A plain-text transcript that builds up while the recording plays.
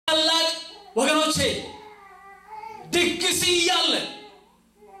ወገኖቼ ድግስ ይያለ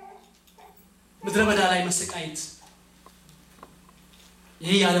ምድረ በዳ ላይ መሰቃየት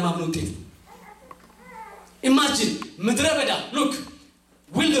ይሄ ያለማመን ውጤት ነው። Imagine ምድረ በዳ look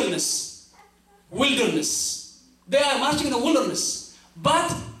wilderness they are marching in the wilderness but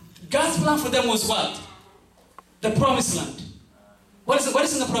God's plan for them was what? The promised land. What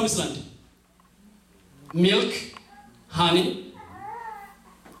is in the promised land? Milk, honey,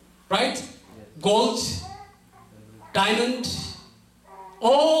 right? Gold, diamond,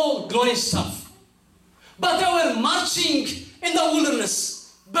 all glorious stuff. But they were marching in the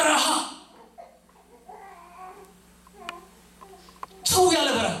wilderness. Baraha. So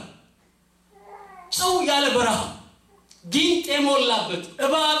yale baraha. Gint emollabet,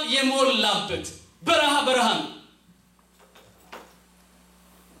 ebab yemollabet. Baraha.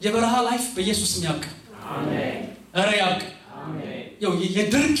 የበረሃ ላይፍ በኢየሱስ ስም ያብቃ አሜን አረ ያብቃ አሜን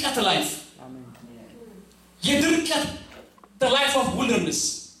የድርቀት ላይፍ አሜን የድርቀት the life of wilderness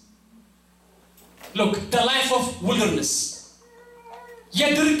look the life of wilderness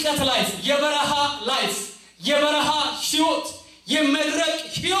የድርቀት ላይፍ የበረሃ ላይፍ የበረሃ ህይወት የመድረቅ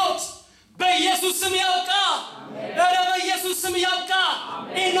ህይወት በኢየሱስ ስም ያብቃ አረ በኢየሱስ ስም ያብቃ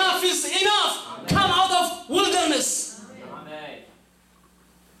enough is enough come out of wilderness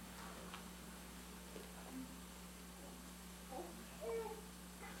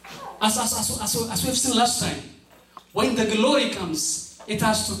As we've seen last time, when the glory comes, it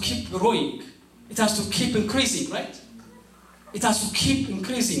has to keep growing. It has to keep increasing, right? It has to keep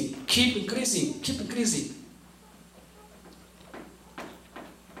increasing.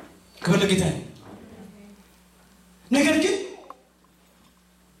 ክብር ለጌታ ይሁን። ነገር ግን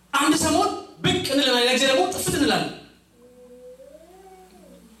አንድ ሰሞን ብቅ እንላለን፣ ያ ጊዜ ደግሞ ጥፍት እንላለን።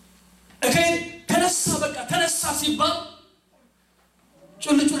 ተነሳ ሲባል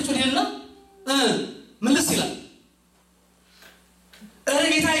ጩል ይልና ምልስ ይላል። እረ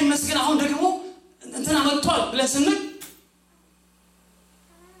ጌታ ይመስገን አሁን ደግሞ እንትና መጥቷል ብለን ስንል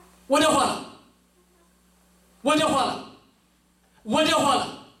ወደ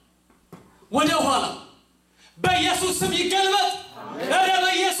ኋላ በኢየሱስ ስም ይገልበጥ። እረ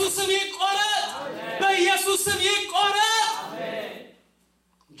በኢየሱስ ስም ይቆረጥ። በኢየሱስ ስም ይቆረጥ።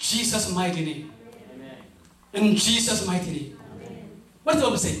 Jesus mighty name. In Jesus mighty name. What do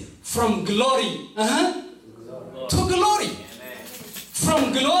I say? From glory to glory.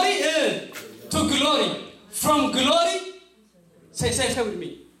 From glory to glory. From glory. Say with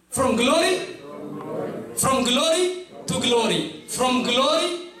me. From glory to glory. From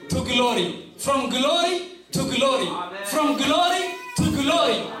glory to glory. From glory to glory. From glory to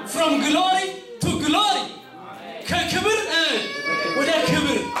glory. From glory to glory. ከክብር ወደ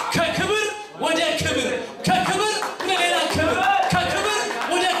ክብር ከክብር ወደ ክብር ከክብር ወደ ሌላ ክብር ከክብር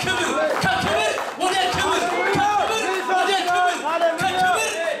ወደ ክብር ከክብር ወደ ክብር ከክብር ወደ ክብር ከክብር ወደ ክብር ከክብር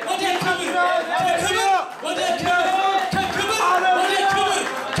ወደ ክብር ከክብር ወደ ክብር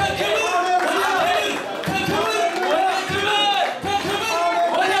ከክብር ወደ ክብር ከክብር ወደ ክብር ከክብር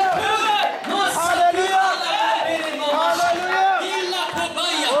ወደ ክብር ሃሌሉያ ሃሌሉያ ኢላ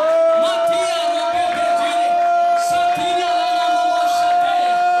ኮባያ ማቲያ ሮቤቴ ሳቲና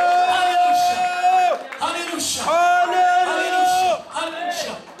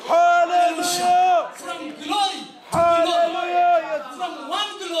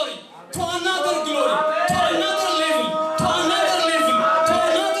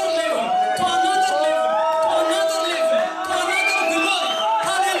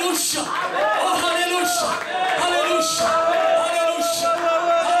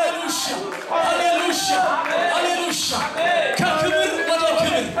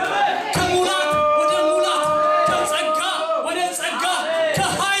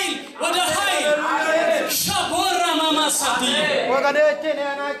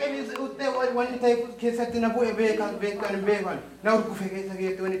ከሰተና ቦይ ቤካን ነው ኩፈ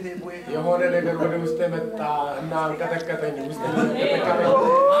ከሰገት ወኒ ተቦይ የሆነ ነገር ወደ ውስጥ መጣ እና ከተከተኝ ውስጥ ተከተኝ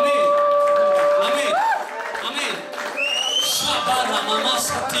አሜን ሻባራ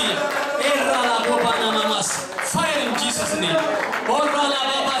ማማስቲ ኤራላ ቦባና ማማስ fire in Jesus name orala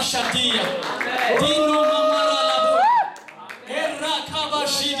baba shatia dino mamara labo erra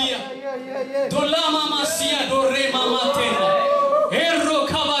kabashidia dolama masia dore mamatena erro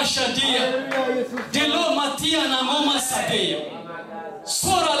kabashadia delo matia na mama sadia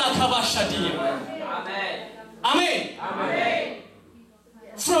sora la kabashadia amen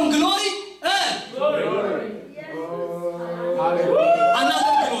from glory glory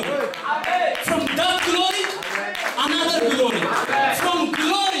another glory from that glory another glory from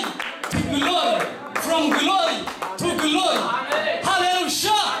glory to glory from glory to glory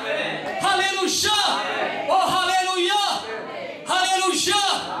hallelujah hallelujah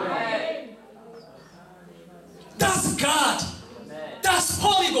God. That's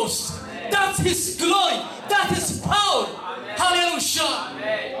Holy Ghost. That's His glory. That's His power. Hallelujah.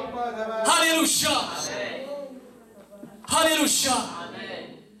 Hallelujah. Hallelujah.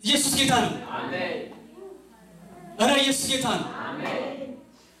 ኢየሱስ ጌታ ነው። አሜን። አረ ኢየሱስ ጌታ ነው። አሜን።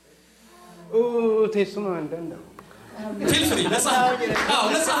 ተስማ እንደና Feel free. Let's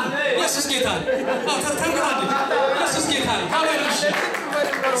ኢየሱስ ጌታ ነው። ተንከራደ ኢየሱስ ጌታ ነው። ሃሌሉያ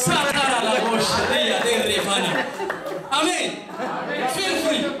ሳታራ ላቦሽ ሬፋኒ አሜን Feel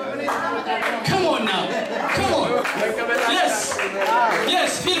free. Come on now. Come on. Yes,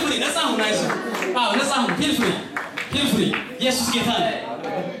 feel free. Let's feel free. Feel free. ኢየሱስ ጌታ ነው።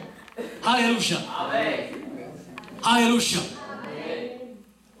 ሃሌሉያ ሃሌሉያ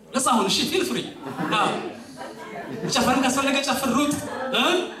Let's feel free. ጨፈርን ካስፈለገ ጨፍሩት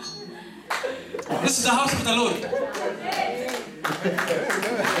This is the house of the Lord.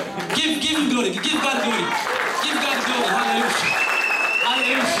 Give him glory. Give God glory. Give God glory. Hallelujah.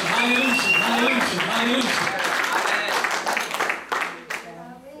 Hallelujah. Hallelujah. Hallelujah. Hallelujah.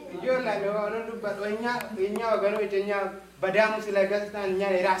 Yo la no badwanya የኛ ወገኖች የኛ በዳሙ ስለገዝታን እኛ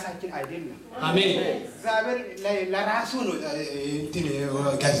የራሳችን አይደለም አሜን እግዚአብሔር ለራሱ ነው እንትን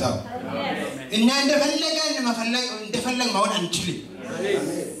ገዛው እኛ እንደፈለገን መሆን አንችልም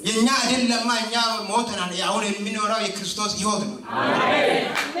የኛ አይደለም እኛ ሞተናል አሁን የሚኖረው የክርስቶስ ሕይወት ነው አሜን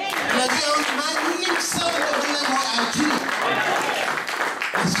ስለዚህ አሁን ማንንም ሰው እንደፈለገ መሆን አንችልም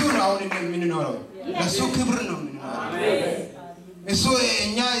እሱ ነው አሁን የምንኖረው ለሱ ክብር ነው የምንኖረው አሜን እሱ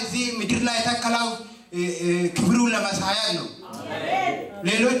እኛ እዚህ ምድር ላይ ተከላው ክብሩን ለማሳያ ነው አሜን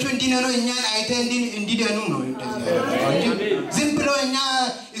ሌሎቹ እንዲነኑ እኛን አይተ እንዲደኑ ነው እንደዚህ እንጂ ዝም ብሎ እኛ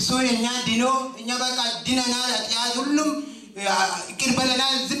እሱ እኛ ዲኖ እኛ በቃ ዲነና ያጥያት ሁሉም ቅርበለና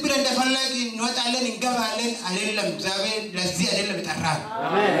ዝም ብሎ እንደፈለግ እንወጣለን እንገባለን አይደለም እግዚአብሔር ለዚህ አይደለም ይጠራል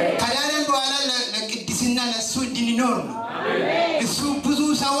አሜን ከዳነን በኋላ ለቅድስና ለሱ እንድንኖር ነው አሜን እሱ ብዙ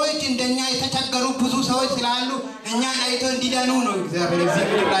ሰዎች እንደኛ የተቸገሩ ብዙ ሰዎች ስላሉ እኛን አይቶ እንዲደኑ ነው እግዚአብሔር እዚህ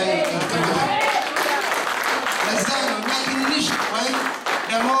ምድር ላይ ያቀርባል ለዛ ነው እኛ ትንሽ ወይ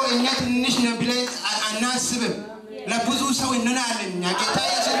ደግሞ እኛ ትንሽ ነው ብለን አናስብም ለብዙ ሰው እንናለን እኛ ጌታ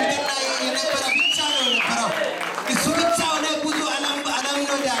ኢየሱስ ምድር ላይ የነበረ ብቻ ነው የነበረው እሱ ብቻ ሆነ ብዙ ዓለም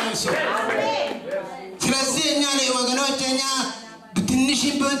ነው ያለው ሰው ስለዚህ እኛ ወገኖች እኛ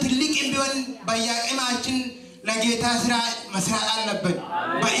ትንሽም ቢሆን ትልቅም ቢሆን በያቅማችን ለጌታ ስራ መስራት አለብን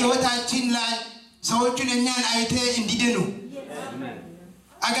በሕይወታችን ላይ ሰዎችን እኛን አይተ እንዲደኑ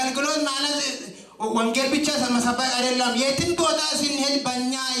አገልግሎት ማለት ወንጌል ብቻ ሰመሰባይ አይደለም የትም ቦታ ስንሄድ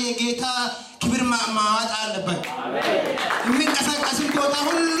በእኛ የጌታ ክብር ማዋጥ አለበት አሜን የሚንቀሳቀስን ቦታ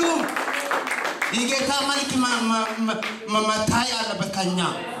ሁሉ የጌታ መልክ መታይ አለበት ከኛ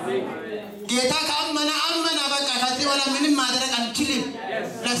ጌታ ካመና በቃ ከዚህ በኋላ ምንም ማድረግ አንችልም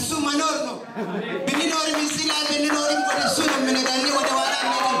ለሱ መኖር ነው ብንኖርም እዚህ ላይ ብንኖርም ወደ እሱ ነው የምንሄደው ወደ ኋላ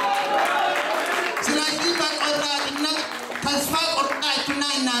አንሄድም ስለዚህ በቆራጥነት ተስፋ ቆርጣችሁና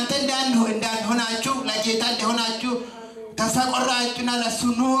እናንተ እንዳልሆናችሁ ለጌታ እንደሆናችሁ ተስፋ ቆርጣችሁና ለሱ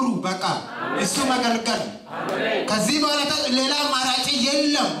ኑሩ በቃ እሱ ማገልገል ከዚህ በኋላ ሌላ አማራጭ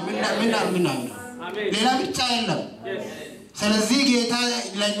የለም ምናምን ሌላ ብቻ የለም ስለዚህ ጌታ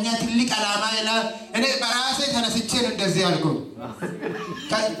ለኛ ትልቅ ዓላማ ይላል እኔ በራሴ ተነስቼ እንደዚህ ያልኩ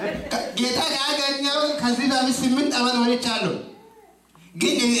ጌታ ያገኘው ከዚህ በፊት 8 ዓመት ወልቻለሁ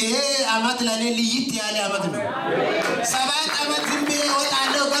ግን ይሄ ዓመት ለኔ ልይት ያለ ዓመት ነው 7 ዓመት ዝም ብዬ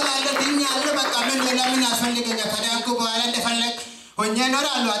ወጣለሁ ገባለሁ ድኛለሁ በቃ ለምን አስፈልገኛ ከዳንኩ በኋላ እንደፈለግ ሆኜ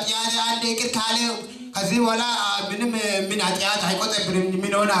እኖራለሁ አጥያት አንድ ይቅር ካለ ከዚህ በኋላ ምን አጥያት አይቆጥብንም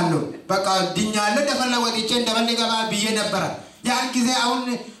ምን ሆናለሁ በቃ ድኛለሁ እንደፈለግ ወጥቼ እንደፈለግ ገባ ብዬ ነበር ያን ጊዜ አሁን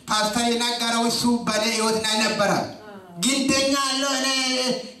ፓስተር የናገረው እሱ በኔ ሕይወት ላይ ነበር ግን ድኛለሁ እኔ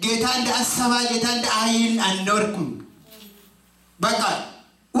ጌታ እንዳሰባ ጌታ እንዳይል አንኖርኩም በቃ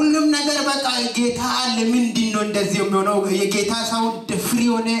ሁሉም ነገር በቃ ጌታ ለምንድነው እንደዚህ የሚሆነው የጌታ ሰው ፍሪ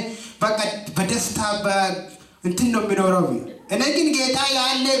ሆነ በቃ በደስታ እንትን ነው የሚኖረው እኔ ግን ጌታ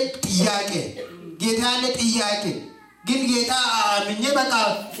ያለ ጥያቄ ግን ጌታ ምንዬ በቃ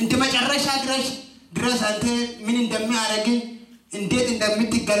እንደ መጨረሻ ድረስ አንተ ምን እንደሚያደርግ እንዴት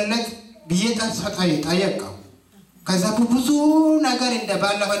እንደምትገለጥ ብዬ ጠየቀው ከዛ ብዙ ነገር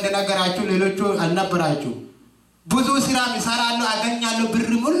እንደባለፈ እንደነገራችሁ ሌሎቹ አልነበራችሁ ብዙ ስራ ይሰራሉ አገኛለሁ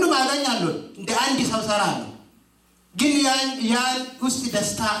ብርም ሁሉም አገኛለሁ እንደ አንድ ሰው ሰራለሁ ግን ያን ውስጥ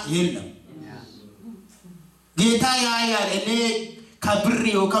ደስታ የለም ጌታ ያያል እኔ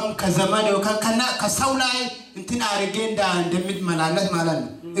ከብሪው ከዘመኔው ከሰው ላይ እንትን አርጌ እንደምትመላለስ ማለት ነው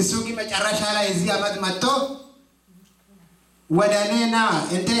እሱ ግን መጨረሻ ላይ እዚህ ዓመት መጥቶ ወደኔና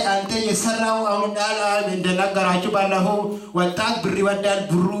አንተ የሰራው አሁን እንደነገራችሁ ባለፈው ወጣት ብር ይወዳል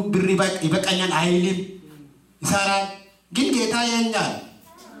ብሩ ብር ይበቃኛል አይልም ይሰራል ግን ጌታ ያኛል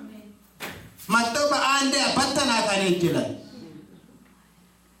ማጠው በአንድ አባተና ካለ ይችላል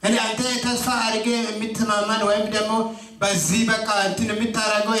እኔ አንተ ተስፋ አድርጌ የምትማማን ወይም ደግሞ በዚህ በቃ እንትን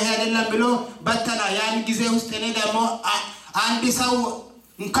የምታረገው ይሄ አይደለም ብሎ በተና ያን ጊዜ ውስጥ እኔ ደግሞ አንድ ሰው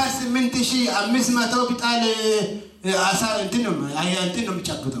እንኳን 8500 ቢጣል አሳ እንትን ነው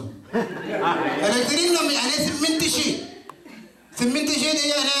የሚጫግተው ኤሌክትሪክ ነው እኔ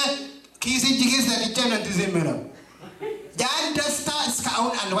 8000 ያኔ ኪስ እጅግስ ለልጄ ነው ትዘምረው ያን ደስታ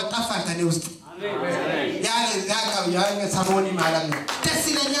እስካሁን አልወጣም ከኔ ውስጥ ያን ሰሞኒ ማለት ነው ደስ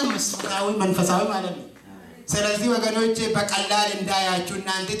ይለኛል መስዋዕታዊ መንፈሳዊ ማለት ነው ስለዚህ ወገኖቼ በቀላል እንዳያችሁ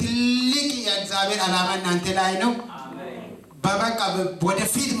እናንተ ትልቅ የእግዚአብሔር ዓላማ እናንተ ላይ ነው በበቃ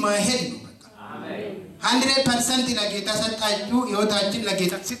ወደፊት መሄድ ነው በቃ 100% ለጌታ ሰጣችሁ ህይወታችን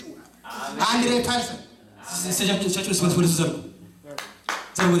ለጌታ ስጡ 100% ሰጃችሁ ወደ ዘርጉ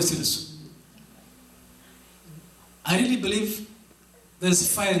ሲልሱ I really believe there's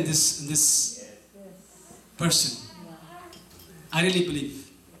fire in this person. I really believe.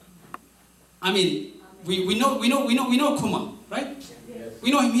 I mean, we know Kuma, right? Yes. We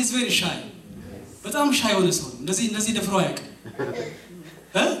know him. He's very shy. But I'm shy on this one. Nazi the froyak.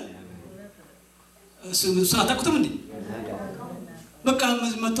 Huh? So atakutum ndi. Baka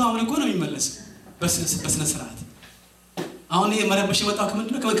matu amle ko na mimalas. Bas na sarat. Aun ye mara bashi mata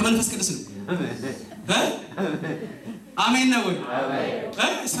kaman fas kedes ነው. Huh? Amen ነው ወይ?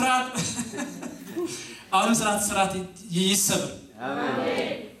 Huh? Sarat. አሁን ሰራት ይሰበር አሜን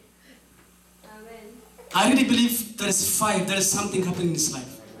I really believe there is fire there is something happening in his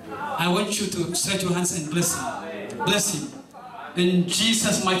life I want you to stretch your hands and bless him in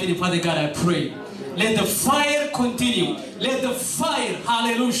Jesus mighty name Father God I pray let the fire continue let the fire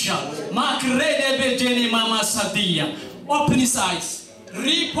hallelujah makrede bejeni mama sadia open his eyes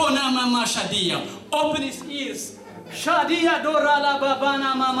ripona mama shadia open his ears shadia dorala babana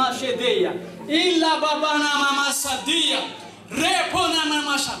mama shedeya illa babana mama sadia repona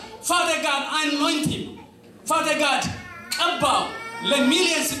mama sha Father God anoint him Father God ቀባው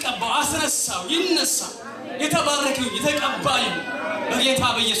ለሚሊየንስ ቀባው አስነሳው ይነሳ የተባረከው የተቀባዩ በጌታ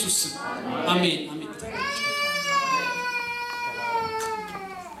በኢየሱስ ስም አሜን አሜን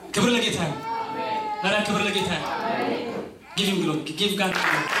ክብር ለጌታ ይሁን አሜን ክብር ለጌታ ይሁን አሜን give him glory give God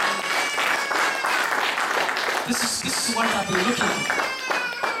glory this is what I've been looking for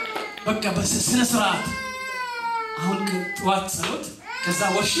በቃ በስነ ስርዓት አሁን ከጧት ጸሎት ከዛ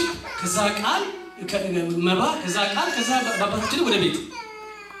ወርሺፕ ከዛ ቃል መባ ከዛ ቃል ከዛ ባባታችን ወደ ቤት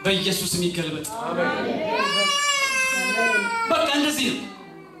በኢየሱስ የሚገልበጥ አሜን በቃ እንደዚህ ነው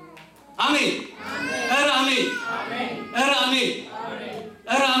አሜን ኧረ አሜን ኧረ አሜን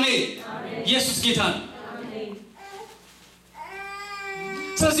ኧረ አሜን ኢየሱስ ጌታ ነው አሜን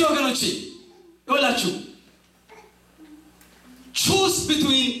ስለዚህ ወገኖቼ ይወላችሁ choose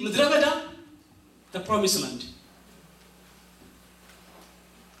between ምድረበዳ the promised land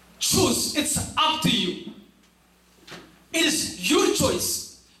choose it's up to you it is your choice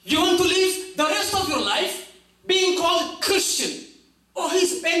you want to live the rest of your life being called Christian oh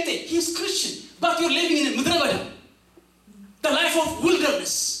he's Pente he's Christian but you're living in a Mudrabada the life of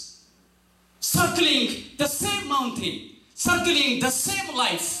wilderness circling the same mountain circling the same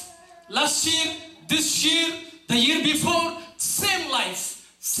life last year this year the year before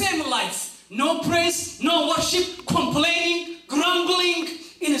same life no praise no worship complaining grumbling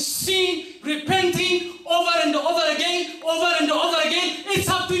in a sin repenting over and over again it's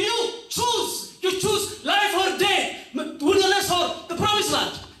up to you you choose life or death wilderness or the promised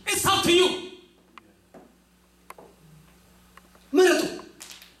land it's up to you ምረጡ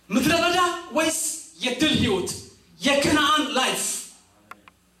ምድረበዳ ወይስ የድል ህይወት የከነዓን ላይፍ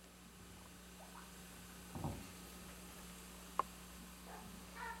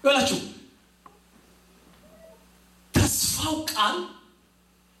ወላችሁ ተስፋው ቃል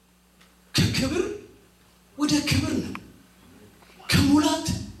ከክብር ወደ ክብር ነው ከሙላት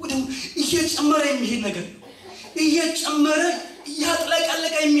ወደ እየጨመረ የሚሄድ ነገር ነው እየጨመረ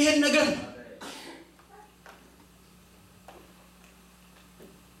ያጥለቀለቀ የሚሄድ ነገር ነው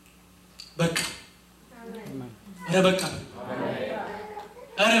በቃ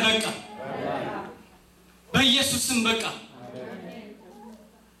ኧረ በቃ በኢየሱስ ስም በቃ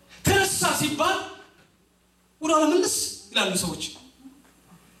ተነሳ ሲባል ወደ አለምልስ ይላሉ ሰዎች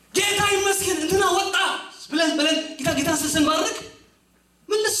ጌታ ይመስገን እንትና ወጣ ብለን ጌታ ስንባርክ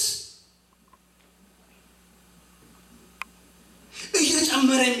ምንስ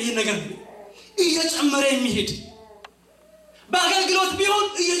እየጨመረ የሚሄድ ነገር እየጨመረ የሚሄድ በአገልግሎት ቢሆን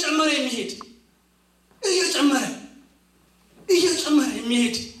እየጨመረ የሚሄድ እየጨመረ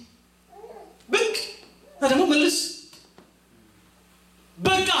የሚሄድ ብቅ ደግሞ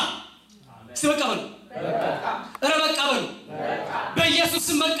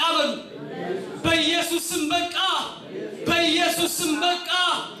በኢየሱስም በቃ በሉ። በኢየሱስም በቃ፣ በኢየሱስም በቃ፣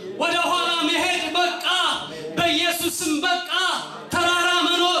 ወደ ኋላ መሄድ በቃ፣ በኢየሱስም በቃ፣ ተራራ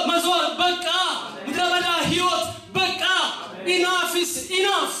መዞር በቃ፣ ምድረ በዳ ህይወት በቃ። enough is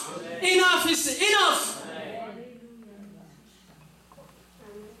enough. Enough is enough.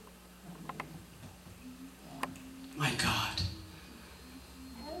 My God.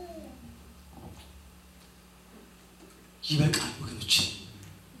 ይበቃል ወገኖች።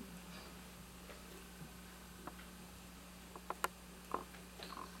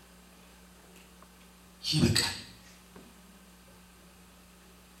 ይበቃል።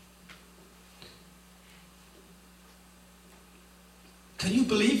 Can you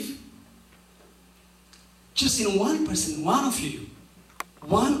believe? Just in one person, one of you,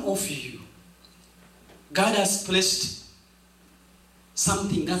 God has placed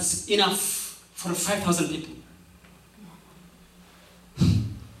something that's enough for 5,000 people.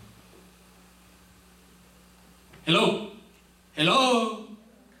 Hello? Hello?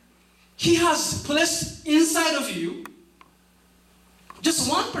 He has placed inside of you, just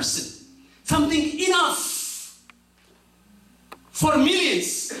one person, something enough for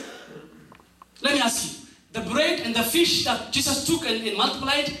millions. Let me ask you, the bread and the fish that Jesus took and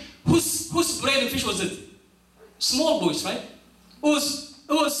multiplied, whose bread and fish was it? Small boys, right? It was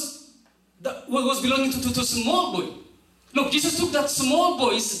belonging to small boy. Look, Jesus took that small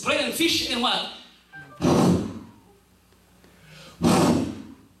boy's bread and fish and what?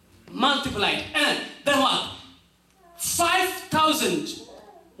 Multiplied. And then what? 5,000,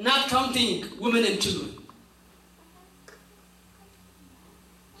 not counting women and children.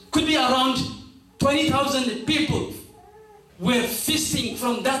 Could be around 20,000 people were feasting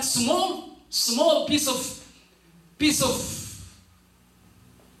from that small piece of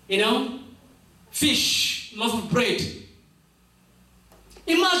fish, loaf of bread.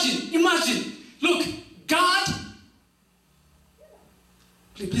 Imagine. Look, God,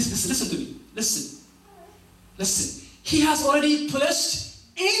 please listen to me. Listen. He has already placed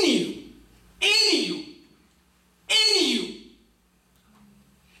in you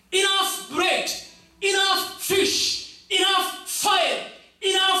enough bread, enough fish, enough fire,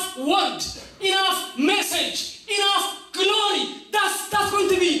 enough word, enough message, enough glory. That's going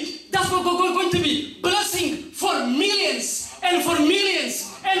to be blessing for millions and for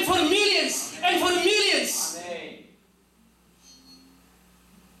millions and for millions and for millions.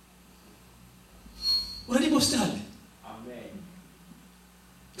 Already posted. Amen.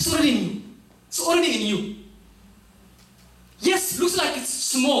 It's already in you. Yes, looks like it's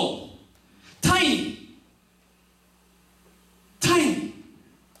small, tiny.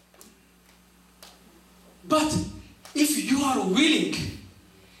 But if you are willing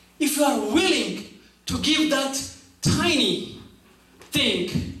to give that tiny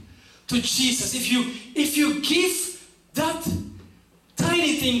thing to Jesus, if you give that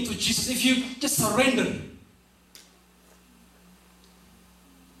tiny thing to Jesus, if you just surrender,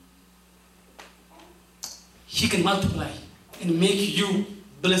 He can multiply and make you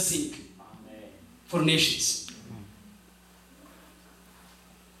blessing for nations.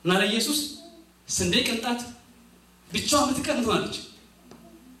 እና ለኢየሱስ ስንዴ ቅንጣት ብቻዋን ብትቀር ትሆናለች።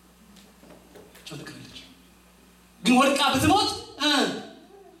 ግን ወድቃ ብትሞት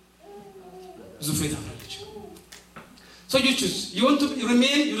ብዙ ፍሬ ታፈራለች። So you choose. You want to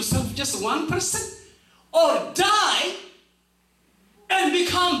remain yourself just one person, or die and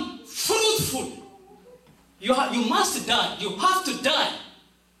become fruitful. You must die. You have to die.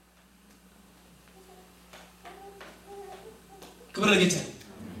 ክብር ለጌታ።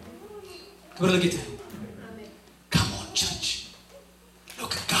 Come on, church.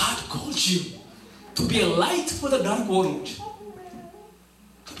 Look, God called you to be a light for the dark world.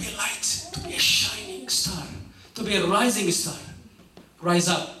 To be a light, to be a shining star, to be a rising star. Rise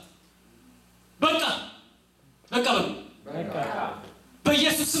up. በቃ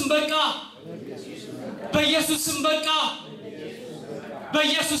በኢየሱስም በቃ በኢየሱስም በቃ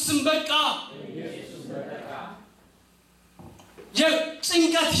በኢየሱስም በቃ።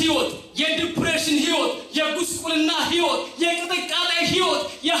 የጭንቀት ህይወት፣ የዲፕሬሽን ህይወት፣ የጉስቁልና ህይወት፣ የቅጥቃጤ ህይወት፣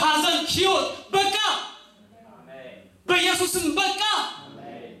 የሐዘን ህይወት በቃ በኢየሱስም በቃ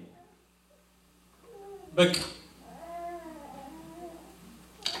በቃ።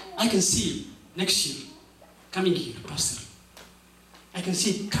 I can see you next year coming here, Pastor. I can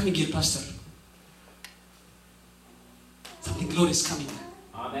see it coming here, Pastor. Something glorious coming.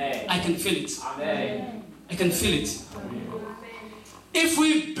 Amen. I can feel it. Amen. I can feel it. Amen. If we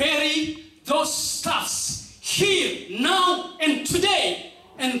bury those stuffs here, now and today,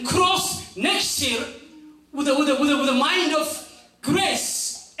 and cross next year with a mind of grace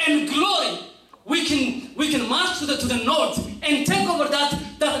and glory, we can march to the north and take over that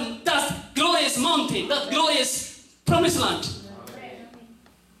glorious mountain, that glorious promised land.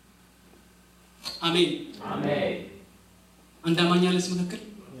 Amen. Amen. አንዳማኛ ለስ መካከል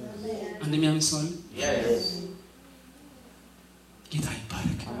አንደሚያምን ሰው አለ? Yes. ጌታ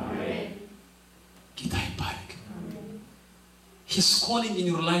ይባረክ። Amen. ጌታ ይባረክ። His calling in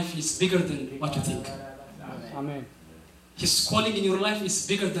your life is bigger than what you think. Amen. His calling in your life is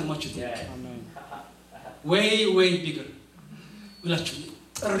bigger than what you think. Amen. Way bigger. ብላችሁ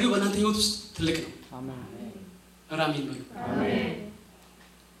ጥሪው በእናንተ ህይወት ውስጥ ትልቅ ነው። Amen. አሜን በሉ። Amen.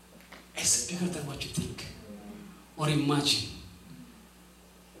 It's bigger than what you think or imagine.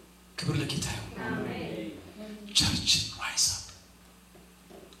 ክብር ለጌታ ይሁን። Amen. Church, rise up.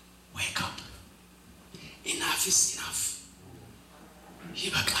 Wake up. Enough is enough.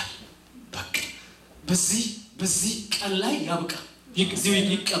 ይበቃል። በቃ በዚህ ቀን ላይ ያበቃ። ይግዚው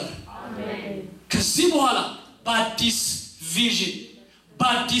ይቀበል። Amen. ከዚህ በኋላ በአዲስ ቪዥን፣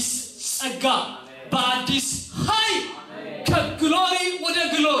 በአዲስ ጸጋ፣ በአዲስ ኃይል ከግሎሪ ወደ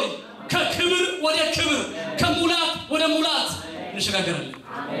ግሎሪ፣ ከክብር ወደ ክብር፣ ከሙላት ወደ ሙላት እንሸጋገራለን።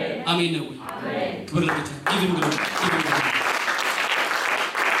 አሜን ነው። ክብር ለጌታ ይሁን።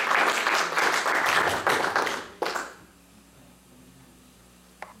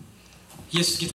 ኢየሱስ